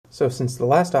So since the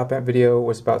last op-amp video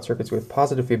was about circuits with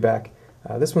positive feedback,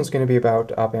 this one's going to be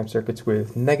about op-amp circuits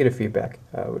with negative feedback,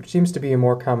 which seems to be a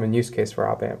more common use case for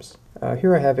op-amps.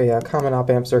 Here I have a common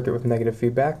op-amp circuit with negative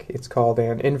feedback. It's called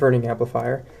an inverting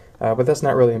amplifier, but that's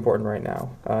not really important right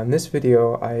now. In this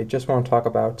video, I just want to talk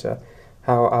about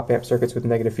how op-amp circuits with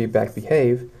negative feedback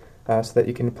behave, so that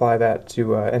you can apply that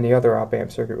to any other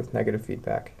op-amp circuit with negative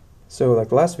feedback. So like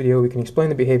the last video, we can explain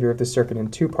the behavior of this circuit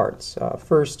in two parts.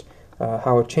 First,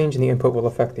 how a change in the input will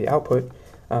affect the output,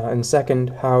 and second,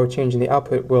 how a change in the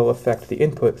output will affect the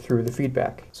input through the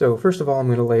feedback. So first of all, I'm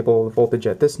going to label the voltage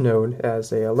at this node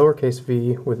as a lowercase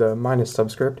v with a minus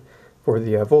subscript for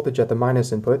the voltage at the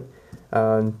minus input.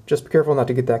 Just be careful not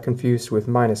to get that confused with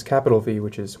minus capital V,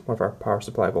 which is one of our power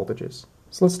supply voltages.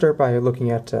 So let's start by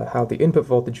looking at how the input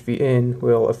voltage V in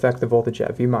will affect the voltage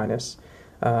at V minus.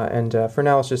 For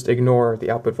now, let's just ignore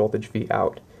the output voltage V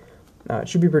out. It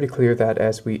should be pretty clear that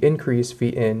as we increase V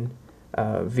in,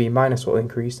 V minus will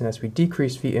increase, and as we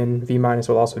decrease V in, V minus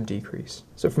will also decrease.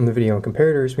 So from the video and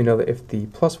comparators, we know that if the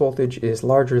plus voltage is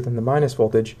larger than the minus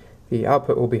voltage, the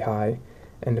output will be high,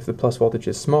 and if the plus voltage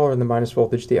is smaller than the minus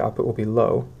voltage, the output will be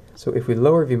low. So if we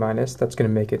lower V minus, that's going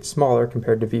to make it smaller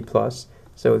compared to V plus,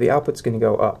 so the output's going to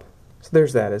go up. So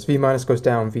there's that. As V minus goes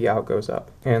down, V out goes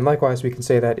up. And likewise, we can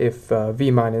say that if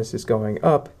V minus is going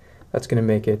up, that's going to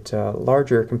make it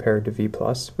larger compared to V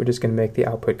plus, which is going to make the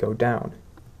output go down.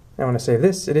 Now when I say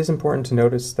this, it is important to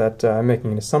notice that I'm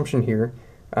making an assumption here,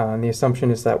 and the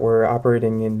assumption is that we're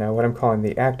operating in what I'm calling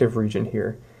the active region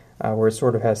here, where it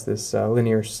sort of has this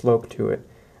linear slope to it,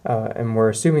 and we're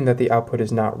assuming that the output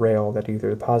is not railed at either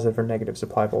the positive or negative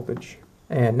supply voltage.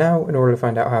 And now, in order to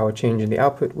find out how a change in the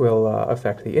output will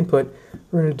affect the input,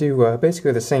 we're going to do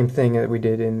basically the same thing that we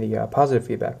did in the positive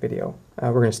feedback video.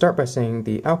 We're going to start by saying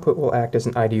the output will act as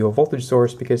an ideal voltage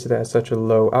source because it has such a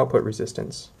low output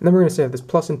resistance. And then we're going to say that this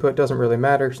plus input doesn't really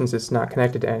matter since it's not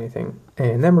connected to anything.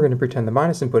 And then we're going to pretend the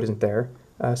minus input isn't there.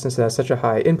 Since it has such a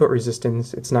high input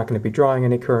resistance, it's not going to be drawing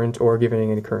any current or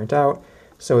giving any current out,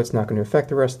 so it's not going to affect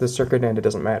the rest of the circuit and it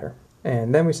doesn't matter.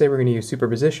 And then we say we're going to use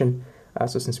superposition.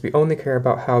 So since we only care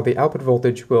about how the output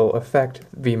voltage will affect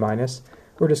V minus,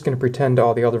 we're just going to pretend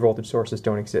all the other voltage sources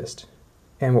don't exist.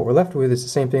 And what we're left with is the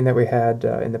same thing that we had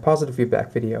in the positive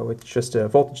feedback video. It's just a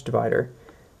voltage divider.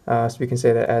 So we can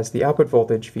say that as the output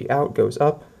voltage V out goes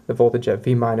up, the voltage at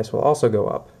V minus will also go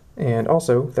up. And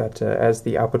also that as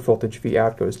the output voltage V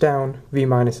out goes down, V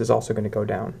minus is also going to go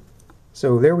down.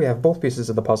 So there we have both pieces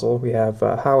of the puzzle. We have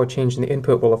how a change in the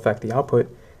input will affect the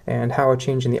output, and how a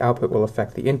change in the output will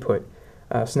affect the input.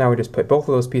 So now we just put both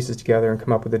of those pieces together and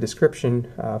come up with a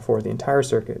description for the entire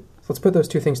circuit. So let's put those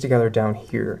two things together down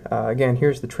here. Again,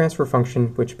 here's the transfer function,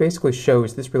 which basically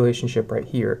shows this relationship right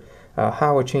here,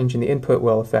 how a change in the input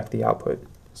will affect the output.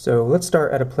 So let's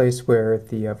start at a place where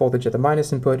the voltage at the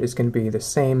minus input is going to be the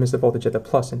same as the voltage at the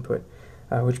plus input,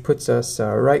 which puts us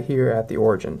right here at the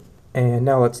origin. And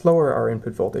now let's lower our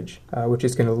input voltage, which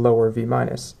is going to lower V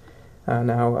minus.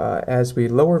 As we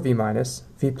lower V minus,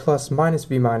 V plus minus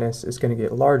V minus is going to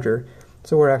get larger,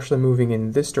 so we're actually moving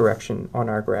in this direction on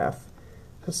our graph.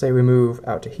 Let's say we move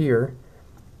out to here,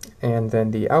 and then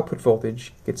the output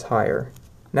voltage gets higher.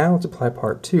 Now let's apply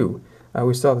part 2.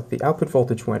 We saw that the output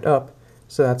voltage went up,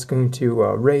 so that's going to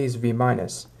raise V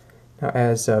minus. Now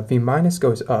as V minus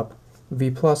goes up,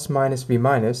 V plus minus V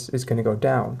minus is going to go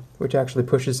down, which actually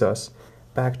pushes us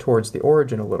back towards the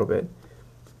origin a little bit,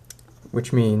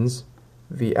 which means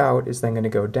V out is then going to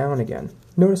go down again.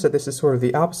 Notice that this is sort of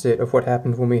the opposite of what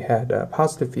happened when we had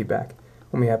positive feedback.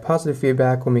 When we had positive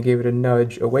feedback, when we gave it a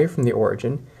nudge away from the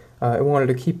origin, it wanted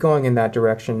to keep going in that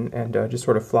direction and just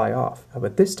sort of fly off.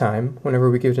 But this time, whenever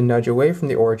we give it a nudge away from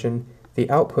the origin, the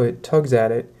output tugs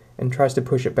at it and tries to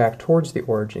push it back towards the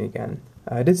origin again.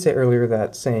 I did say earlier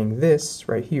that saying this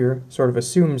right here sort of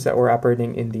assumes that we're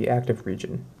operating in the active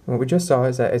region. And what we just saw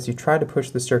is that as you try to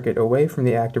push the circuit away from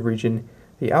the active region,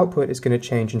 the output is going to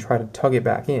change and try to tug it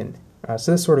back in.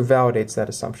 So this sort of validates that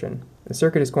assumption. The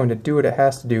circuit is going to do what it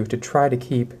has to do to try to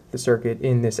keep the circuit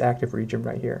in this active region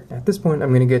right here. At this point,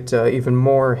 I'm going to get even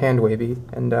more hand-wavy,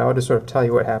 and I'll just sort of tell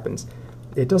you what happens.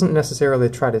 It doesn't necessarily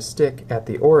try to stick at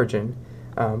the origin,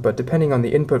 but depending on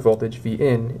the input voltage V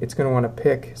in, it's going to want to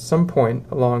pick some point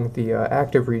along the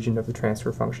active region of the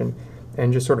transfer function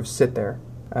and just sort of sit there.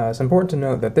 It's important to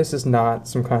note that this is not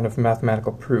some kind of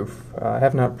mathematical proof. I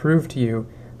have not proved to you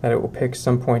that it will pick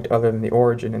some point other than the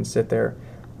origin and sit there.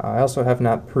 I also have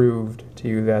not proved to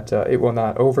you that it will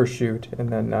not overshoot and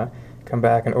then come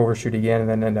back and overshoot again and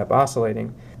then end up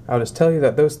oscillating. I'll just tell you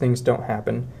that those things don't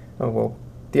happen. Well,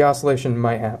 the oscillation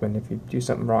might happen if you do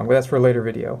something wrong, but that's for a later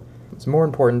video. What's more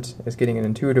important is getting an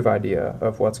intuitive idea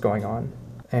of what's going on.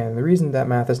 And the reason that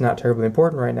math is not terribly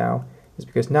important right now is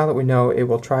because now that we know it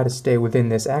will try to stay within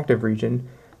this active region,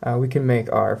 we can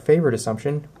make our favorite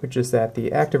assumption, which is that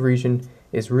the active region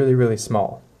is really, really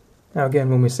small. Now again,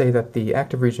 when we say that the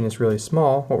active region is really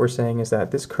small, what we're saying is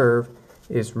that this curve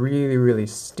is really, really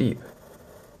steep.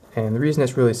 And the reason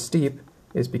it's really steep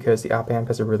is because the op-amp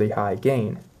has a really high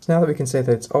gain. So now that we can say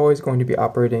that it's always going to be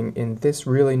operating in this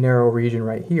really narrow region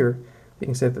right here, we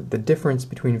can say that the difference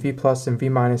between V plus and V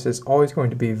minus is always going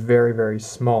to be very, very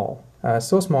small.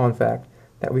 So small, in fact,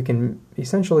 that we can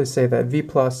essentially say that V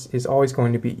plus is always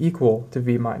going to be equal to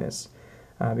V minus,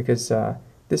 because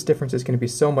this difference is going to be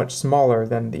so much smaller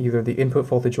than either the input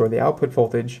voltage or the output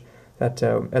voltage that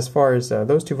as far as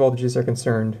those two voltages are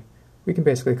concerned, we can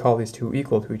basically call these two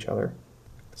equal to each other.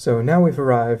 So now we've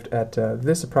arrived at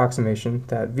this approximation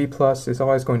that V plus is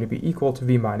always going to be equal to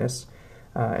V minus,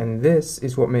 and this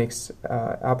is what makes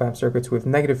op-amp circuits with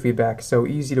negative feedback so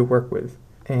easy to work with.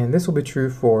 And this will be true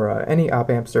for any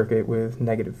op-amp circuit with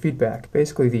negative feedback.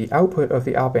 Basically, the output of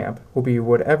the op-amp will be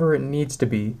whatever it needs to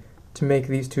be to make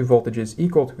these two voltages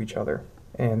equal to each other.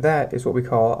 And that is what we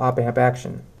call op-amp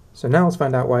action. So now let's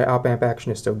find out why op-amp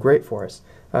action is so great for us.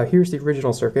 Here's the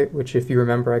original circuit, which if you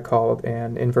remember I called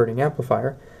an inverting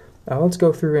amplifier. Let's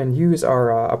go through and use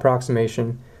our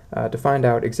approximation to find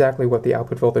out exactly what the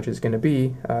output voltage is going to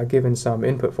be given some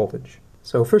input voltage.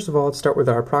 So first of all, let's start with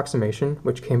our approximation,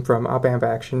 which came from op-amp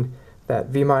action, that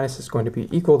V minus is going to be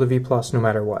equal to V plus no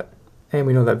matter what. And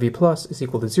we know that V plus is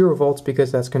equal to 0 volts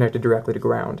because that's connected directly to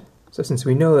ground. So since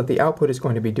we know that the output is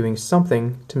going to be doing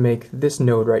something to make this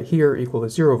node right here equal to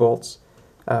 0 volts,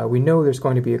 we know there's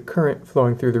going to be a current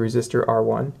flowing through the resistor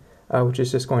R1, which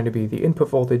is just going to be the input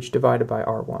voltage divided by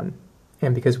R1.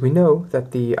 And because we know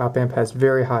that the op-amp has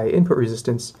very high input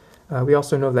resistance, we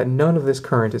also know that none of this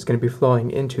current is going to be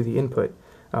flowing into the input.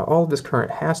 All of this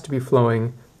current has to be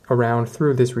flowing around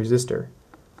through this resistor.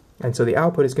 And so the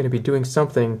output is going to be doing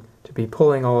something to be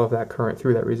pulling all of that current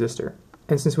through that resistor.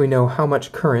 And since we know how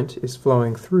much current is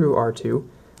flowing through R2,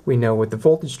 we know what the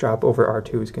voltage drop over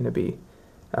R2 is going to be.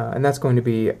 And that's going to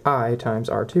be I times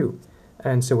R2.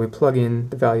 And so we plug in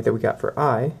the value that we got for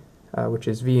I, which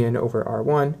is V in over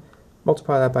R1,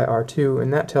 multiply that by R2,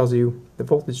 and that tells you the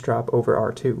voltage drop over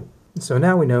R2. So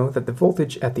now we know that the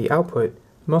voltage at the output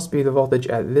must be the voltage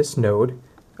at this node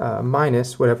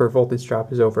minus whatever voltage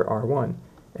drop is over R1.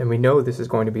 And we know this is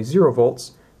going to be 0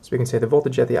 volts, so we can say the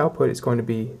voltage at the output is going to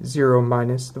be 0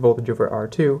 minus the voltage over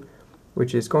R2,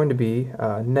 which is going to be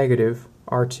negative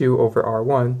R2 over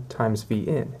R1 times V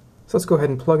in. So let's go ahead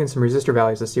and plug in some resistor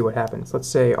values to see what happens. Let's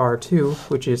say R2,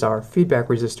 which is our feedback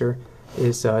resistor,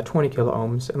 is 20 kilo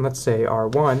ohms, and let's say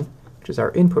R1, which is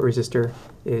our input resistor,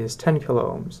 is 10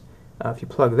 kilo ohms. If you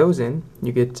plug those in,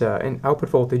 you get an output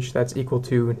voltage that's equal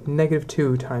to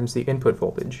 -2 times the input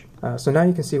voltage. So now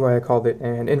you can see why I called it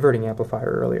an inverting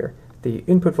amplifier earlier. The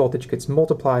input voltage gets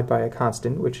multiplied by a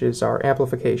constant, which is our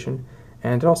amplification,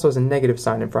 and it also has a negative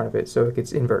sign in front of it, so it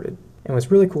gets inverted. And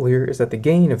what's really cool here is that the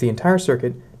gain of the entire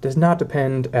circuit does not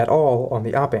depend at all on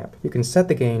the op-amp. You can set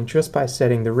the gain just by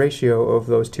setting the ratio of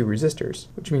those two resistors,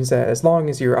 which means that as long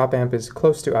as your op-amp is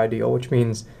close to ideal, which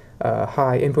means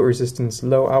high input resistance,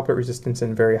 low output resistance,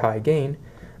 and very high gain,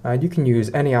 you can use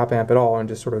any op-amp at all and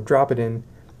just sort of drop it in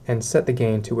and set the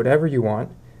gain to whatever you want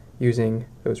using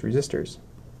those resistors.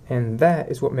 And that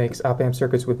is what makes op-amp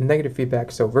circuits with negative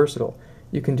feedback so versatile.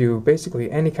 You can do basically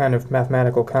any kind of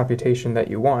mathematical computation that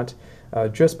you want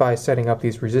just by setting up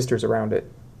these resistors around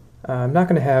it. I'm not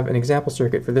going to have an example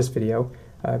circuit for this video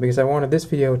because I wanted this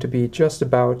video to be just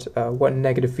about what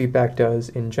negative feedback does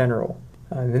in general.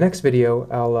 In the next video,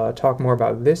 I'll talk more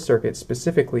about this circuit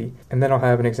specifically, and then I'll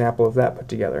have an example of that put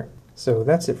together. So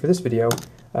that's it for this video.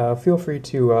 Feel free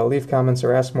to leave comments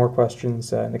or ask more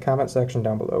questions in the comment section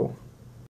down below.